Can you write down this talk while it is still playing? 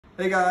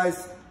Hey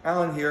guys,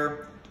 Alan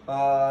here.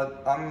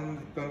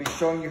 I'm going to be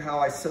showing you how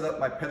I set up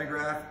my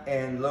pantograph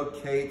and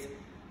locate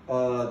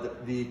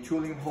the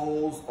tooling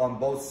holes on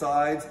both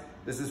sides.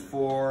 This is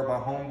for my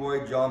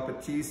homeboy John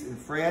Patisse in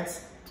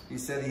France. He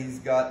said he's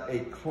got a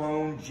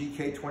clone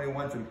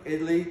GK21 from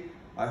Italy.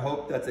 I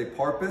hope that's a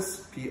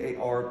Parpas,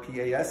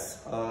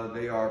 P-A-R-P-A-S.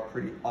 They are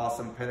pretty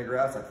awesome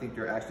pantographs. I think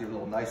they're actually a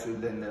little nicer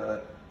than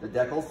the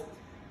decals.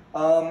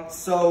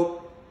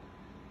 So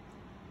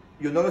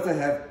you'll notice I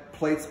have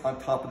plates on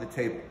top of the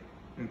table,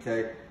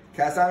 okay?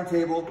 Cast iron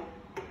table,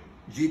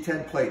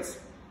 G10 plates.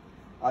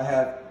 I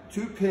have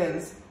 2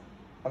 pins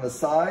on the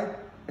side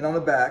and on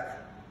the back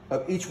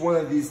of each one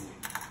of these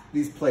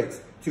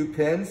plates. 2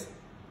 pins,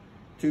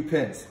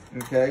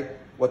 okay?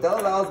 What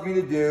that allows me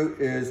to do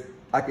is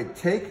I could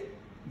take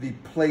the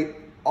plate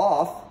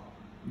off,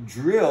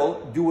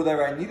 drill, do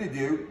whatever I need to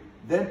do,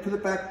 then put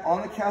it back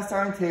on the cast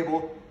iron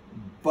table,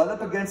 butt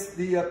up against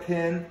the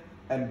pin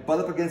and butt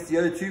up against the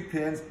other 2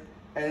 pins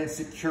and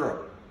secure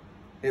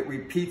it. It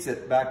repeats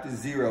it back to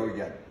 0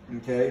 again,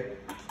 okay?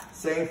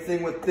 Same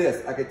thing with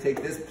this. I could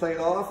take this plate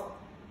off,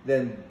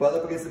 then butt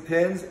up against the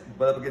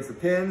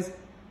pins,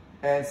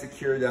 and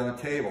secure down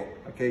the table.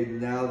 Okay,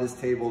 now this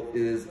table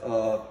is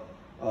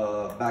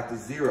back to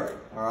 0,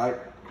 all right?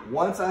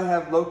 Once I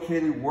have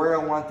located where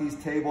I want these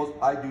tables,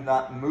 I do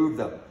not move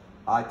them.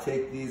 I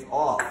take these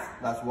off.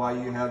 That's why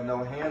you have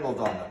no handles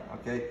on them,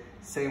 okay?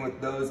 Same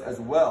with those as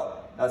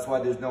well. That's why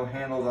there's no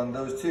handles on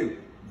those too.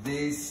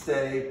 These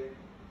stay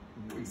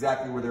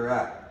exactly where they're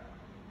at.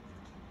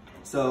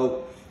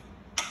 So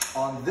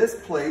on this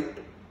plate,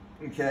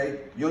 okay,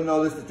 you'll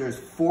notice that there's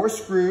 4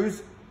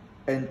 screws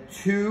and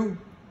 2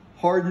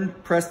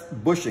 hardened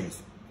pressed bushings.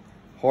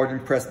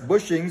 Hardened pressed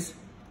bushings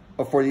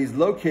are for these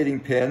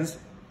locating pins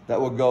that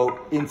will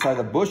go inside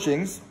the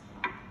bushings,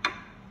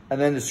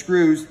 and then the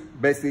screws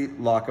basically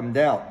lock them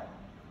down.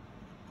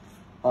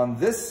 On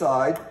this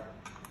side,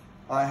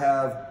 I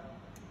have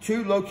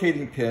 2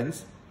 locating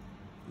pins.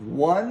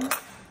 One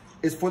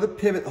is for the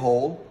pivot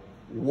hole,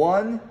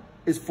 one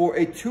is for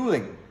a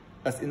tooling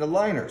that's in the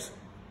liners.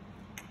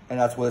 And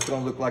that's what it's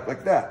gonna look like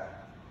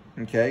that,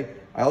 okay?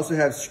 I also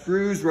have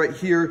screws right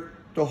here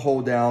to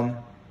hold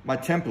down my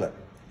template.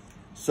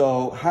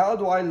 So how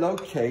do I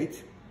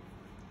locate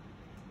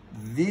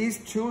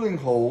these tooling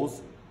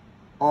holes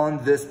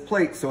on this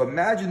plate? So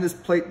imagine this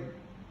plate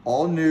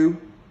all new,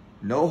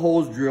 no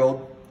holes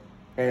drilled,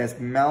 and it's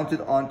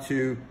mounted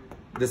onto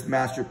this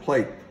master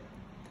plate.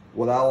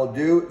 What I will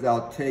do is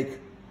I'll take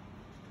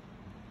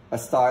a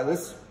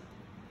stylus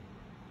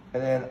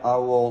and then I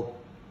will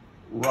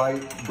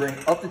bring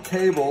up the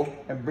table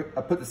and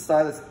I put the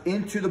stylus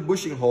into the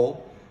bushing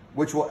hole,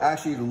 which will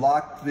actually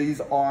lock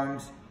these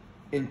arms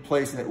in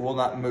place and it will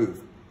not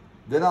move.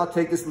 Then I'll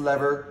take this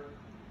lever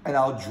and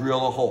I'll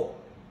drill a hole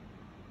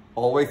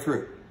all the way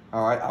through.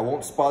 All right, I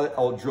won't spot it,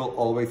 I'll drill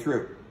all the way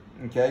through,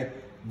 okay?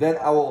 Then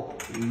I will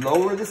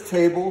lower this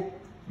table,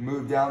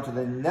 move down to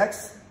the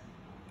next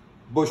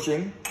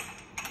bushing,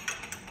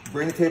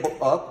 bring the table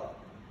up,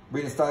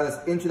 bring the stylus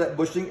into that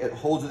bushing. It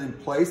holds it in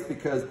place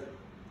because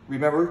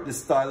remember, the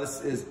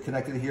stylus is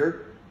connected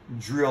here.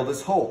 Drill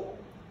this hole.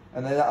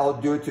 And then I'll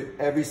do it to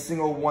every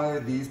single one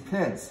of these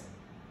pins.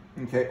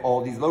 Okay,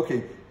 all these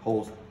locating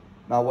holes.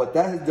 Now what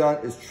that has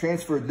done is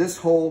transfer this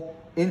hole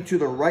into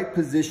the right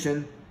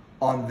position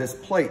on this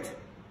plate.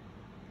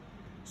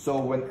 So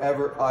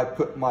whenever I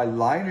put my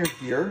liner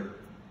here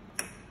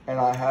and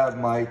I have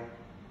my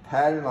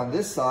pattern on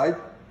this side,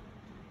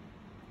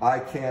 I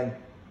can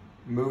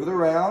move it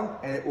around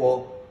and it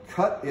will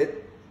cut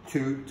it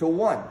 2 to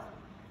 1.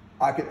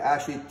 I can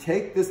actually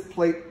take this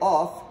plate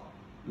off,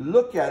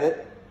 look at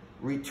it,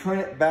 return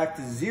it back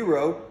to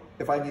 0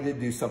 if I need to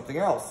do something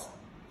else.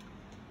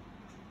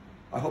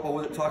 I hope I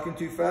wasn't talking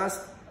too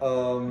fast.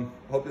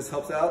 Hope this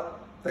helps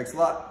out. Thanks a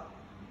lot.